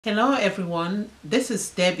Hello everyone, this is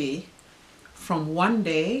Debbie from One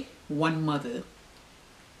Day, One Mother.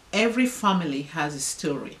 Every family has a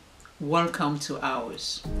story. Welcome to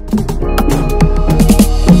ours.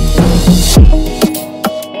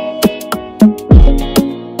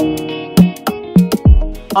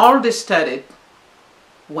 All this started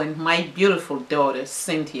when my beautiful daughter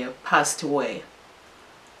Cynthia passed away,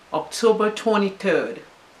 October 23rd,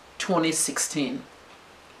 2016.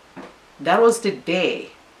 That was the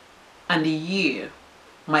day and the year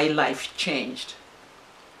my life changed.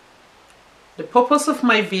 The purpose of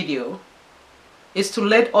my video is to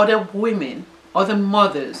let other women, other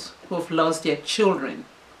mothers who have lost their children,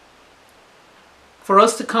 for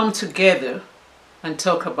us to come together and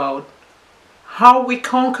talk about how we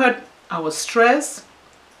conquered our stress,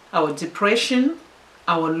 our depression,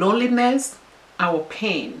 our loneliness, our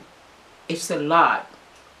pain. It's a lot.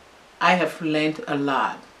 I have learned a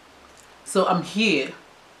lot. So I'm here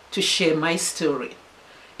to share my story.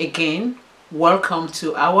 Again, welcome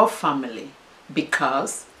to our family,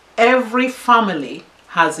 because every family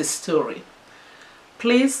has a story.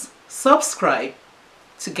 Please subscribe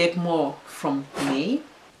to get more from me.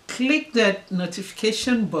 Click that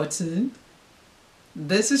notification button.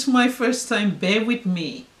 This is my first time, bear with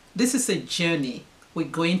me. This is a journey. We're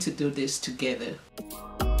going to do this together.